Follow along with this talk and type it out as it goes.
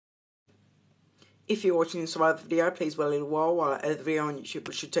If you're watching this survival video, please wait a little while I edit the video on YouTube,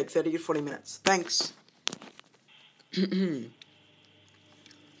 which should take 30 to 40 minutes. Thanks. 3,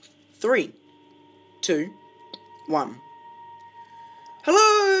 2, 1.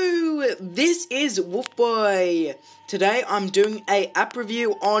 Hello, this is Wolfboy. Today I'm doing a app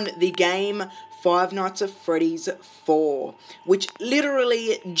review on the game Five Nights at Freddy's 4, which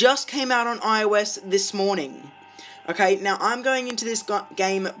literally just came out on iOS this morning. Okay, now I'm going into this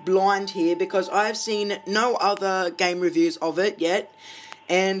game blind here because I have seen no other game reviews of it yet.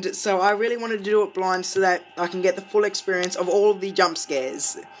 And so I really wanted to do it blind so that I can get the full experience of all of the jump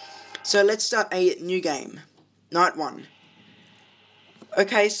scares. So let's start a new game. Night 1.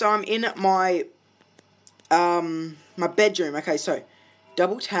 Okay, so I'm in my my bedroom. Okay, so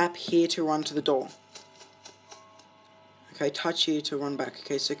double tap here to run to the door. Okay, touch here to run back.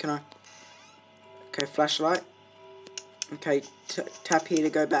 Okay, so can I... Okay, flashlight. Okay, tap here to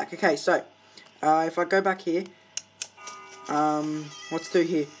go back. Okay, so if I go back here, what's through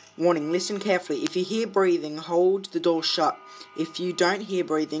here? Warning, listen carefully. If you hear breathing, hold the door shut. If you don't hear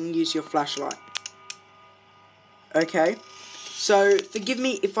breathing, use your flashlight. Okay, so forgive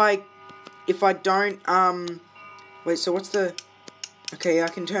me if I don't, wait, so what's the... Okay, I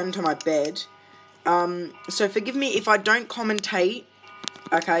can turn to my bed. So forgive me if I don't commentate,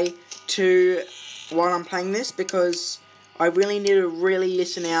 okay, to while I'm playing this, because I really need to really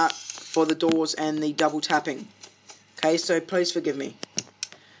listen out for the doors and the double tapping. Okay, so please forgive me.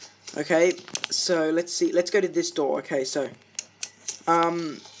 Okay, so let's see, let's go to this door. Okay, so,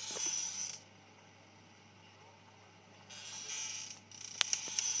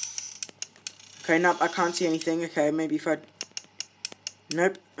 okay, nope, I can't see anything. Okay, maybe if I...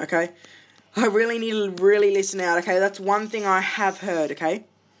 Nope, okay. I really need to really listen out, okay? That's one thing I have heard, okay?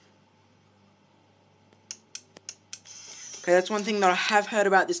 Okay, that's one thing that I have heard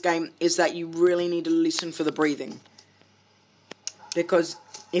about this game, is that you really need to listen for the breathing. Because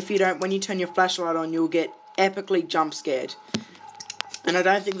if you don't, when you turn your flashlight on, you'll get epically jump scared. And I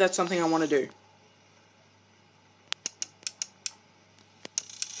don't think that's something I want to do.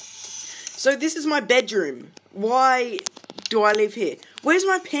 So this is my bedroom. Why do I live here? Where's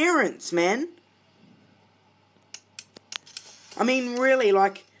my parents, man? I mean, really,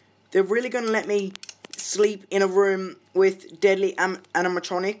 like, they're really going to let me sleep in a room with deadly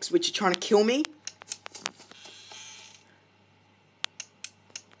animatronics, which are trying to kill me?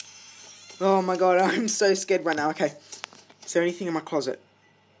 Oh my god, I'm so scared right now. Okay, is there anything in my closet?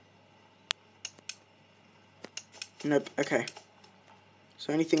 Nope, okay.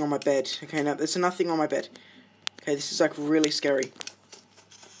 So anything on my bed? Okay, no, there's nothing on my bed. Okay, this is like really scary.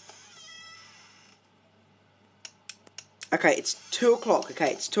 Okay, it's 2 o'clock.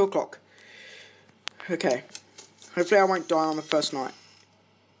 Okay, it's 2 o'clock. Okay. Hopefully I won't die on the first night.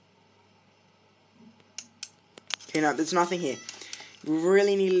 Okay, no, there's nothing here. You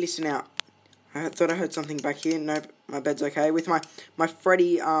really need to listen out. I thought I heard something back here. Nope, my bed's okay. With my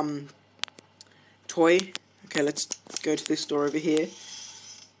Freddy, toy. Okay, let's go to this door over here.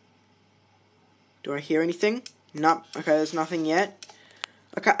 Do I hear anything? Nope. Okay, there's nothing yet.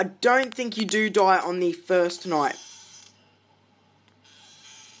 Okay, I don't think you do die on the first night.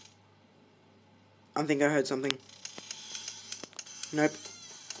 I think I heard something. Nope.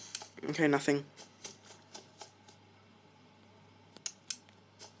 Okay, nothing.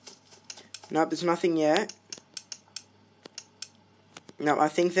 Nope, there's nothing yet. No, I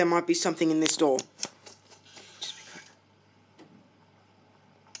think there might be something in this door.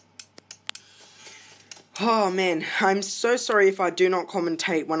 Oh man, I'm so sorry if I do not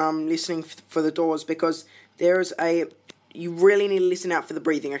commentate when I'm listening for the doors, because there is a... You really need to listen out for the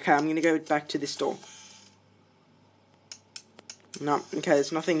breathing. Okay, I'm going to go back to this door. No, okay,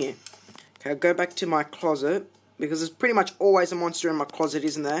 there's nothing here. Okay, I'll go back to my closet, because there's pretty much always a monster in my closet,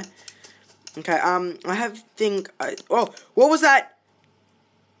 isn't there? Okay, I oh, what was that?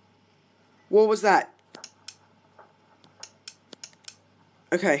 What was that?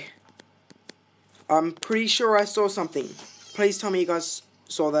 Okay. I'm pretty sure I saw something. Please tell me you guys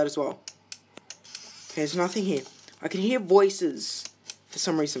saw that as well. Okay, there's nothing here. I can hear voices for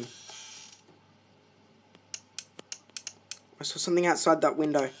some reason. I saw something outside that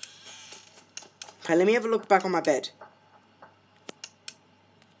window. Okay, let me have a look back on my bed.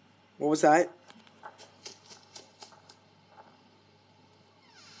 What was that?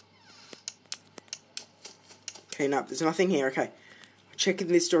 Okay, no, there's nothing here. Okay. I'll check in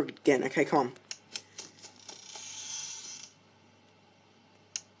this door again. Okay, come on.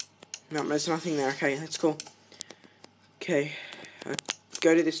 No, there's nothing there. Okay, that's cool. Okay,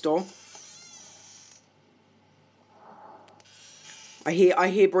 go to this door. I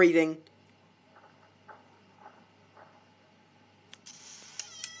hear breathing.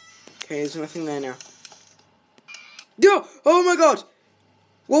 Okay, there's nothing there now. Yo! Oh my god!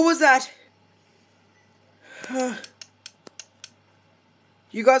 What was that?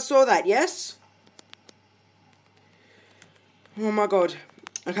 You guys saw that, yes? Oh my god.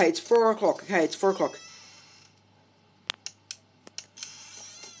 Okay, it's 4 o'clock. Okay, it's 4 o'clock.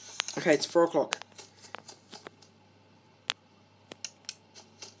 Okay, it's 4 o'clock.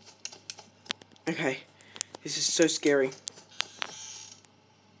 Okay. This is so scary.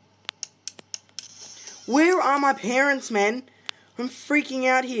 Where are my parents, man? I'm freaking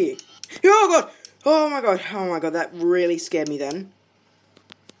out here. Oh god! Oh my god. Oh my god, that really scared me then.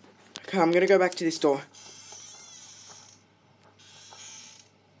 Okay, I'm gonna go back to this door.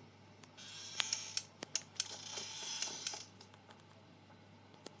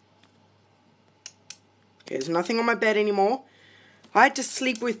 Okay, there's nothing on my bed anymore. I had to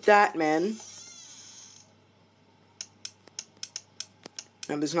sleep with that, man.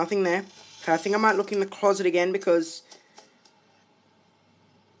 No, there's nothing there. Okay, I think I might look in the closet again because...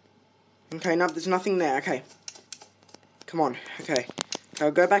 Okay, no, there's nothing there. Okay. Come on. Okay. I'll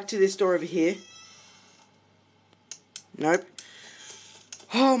go back to this door over here. Nope.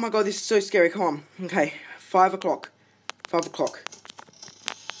 Oh my god, this is so scary. Come on. Okay. 5 o'clock. 5 o'clock.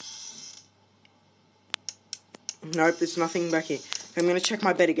 Nope, there's nothing back here. I'm going to check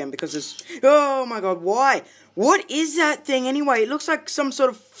my bed again because there's... Oh my god, why? What is that thing anyway? It looks like some sort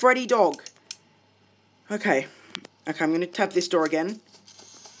of Freddy dog. Okay. Okay, I'm going to tap this door again.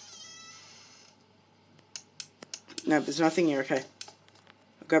 No, there's nothing here, okay.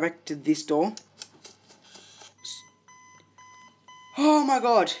 I'll go back to this door. Oh my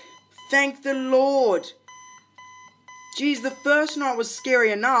god. Thank the Lord. Jeez, the first night was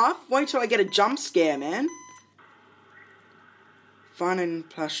scary enough. Wait till I get a jump scare, man. Find and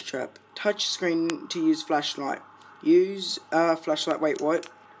plush trap. Touch screen to use flashlight. Use flashlight. Wait, what?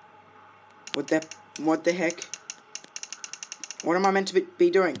 What the heck? What am I meant to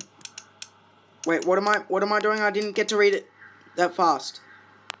be doing? Wait, what am I doing? I didn't get to read it that fast.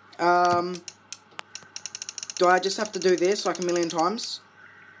 Do I just have to do this like a million times?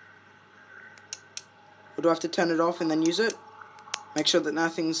 Or do I have to turn it off and then use it? Make sure that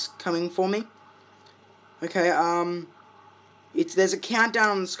nothing's coming for me. Okay, there's a countdown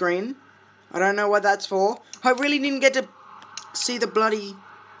on the screen. I don't know what that's for. I really didn't get to see the bloody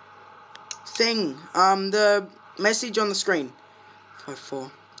thing. The message on the screen. 5,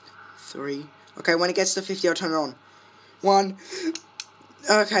 4, 3. Okay, when it gets to 50, I'll turn it on. 1.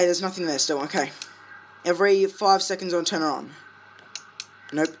 Okay, there's nothing there still. Okay. Every 5 seconds, I'll turn it on.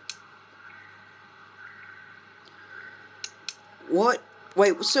 Nope. What?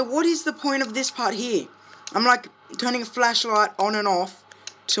 Wait, so what is the point of this part here? I'm like turning a flashlight on and off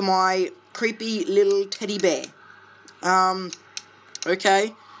to my creepy little teddy bear.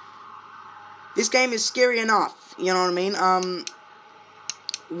 Okay. This game is scary enough, you know what I mean?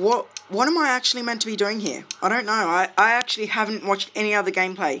 What am I actually meant to be doing here? I don't know. I actually haven't watched any other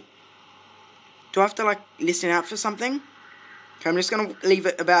gameplay. Do I have to, like, listen out for something? Okay, I'm just gonna leave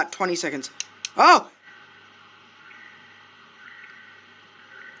it about 20 seconds. Oh!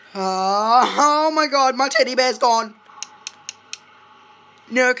 Oh my god, my teddy bear's gone.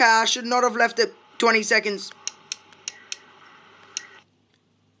 No, okay, I should not have left it 20 seconds.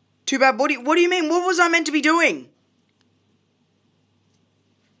 Too bad. What do you mean? What was I meant to be doing?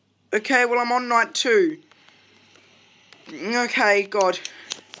 Okay, well, I'm on night 2. Okay, God.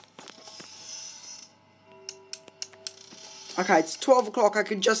 Okay, it's 12 o'clock. I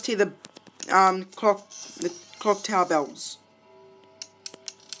can just hear the clock tower bells.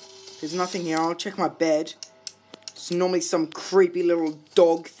 There's nothing here. I'll check my bed. There's normally some creepy little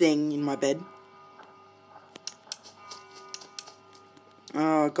dog thing in my bed.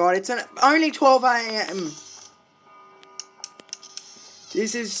 Oh, God, it's only 12 a.m.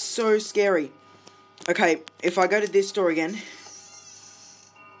 This is so scary. Okay, if I go to this door again...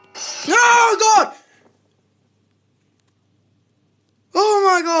 Oh, God! Oh,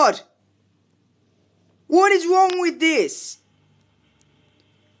 my God! What is wrong with this?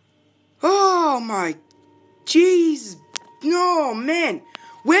 Oh, my... Jeez. No, man.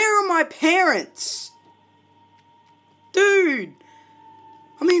 Where are my parents? Dude.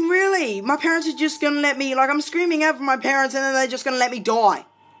 I mean, really? My parents are just gonna let me... Like, I'm screaming out for my parents and then they're just gonna let me die.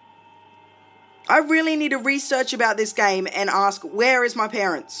 I really need to research about this game and ask, where is my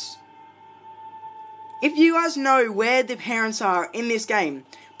parents? If you guys know where the parents are in this game,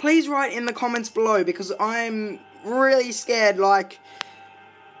 please write in the comments below because I'm really scared, like...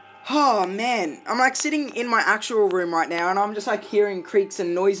 Oh, man. I'm, like, sitting in my actual room right now, and I'm just, like, hearing creaks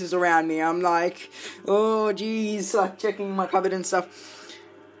and noises around me. I'm like, oh, jeez, like, checking my cupboard and stuff.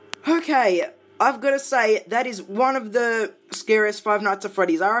 Okay, I've got to say, that is one of the scariest Five Nights at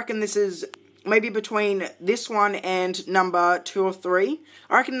Freddy's. I reckon this is maybe between this one and number 2 or 3.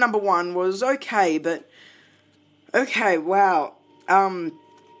 I reckon number 1 was okay, but... Okay, wow.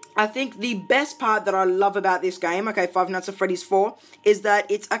 I think the best part that I love about this game, okay, Five Nights at Freddy's 4, is that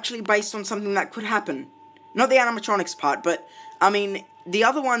it's actually based on something that could happen. Not the animatronics part, but, I mean, the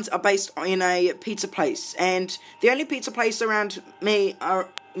other ones are based in a pizza place, and the only pizza place around me,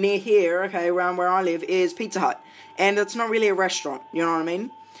 near here, okay, around where I live, is Pizza Hut, and it's not really a restaurant, you know what I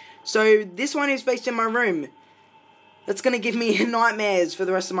mean? So, this one is based in my room. That's gonna give me nightmares for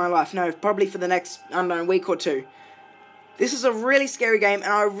the rest of my life. No, probably for the next, I don't know, week or 2. This is a really scary game,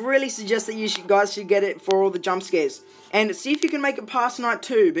 and I really suggest that you guys should get it for all the jump scares. And see if you can make it past night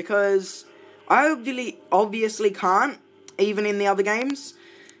 2, because I obviously can't, even in the other games.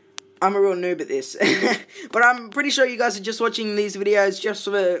 I'm a real noob at this. But I'm pretty sure you guys are just watching these videos just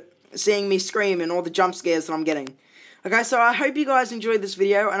for seeing me scream and all the jump scares that I'm getting. Okay, so I hope you guys enjoyed this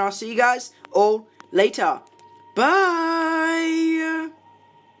video, and I'll see you guys all later. Bye!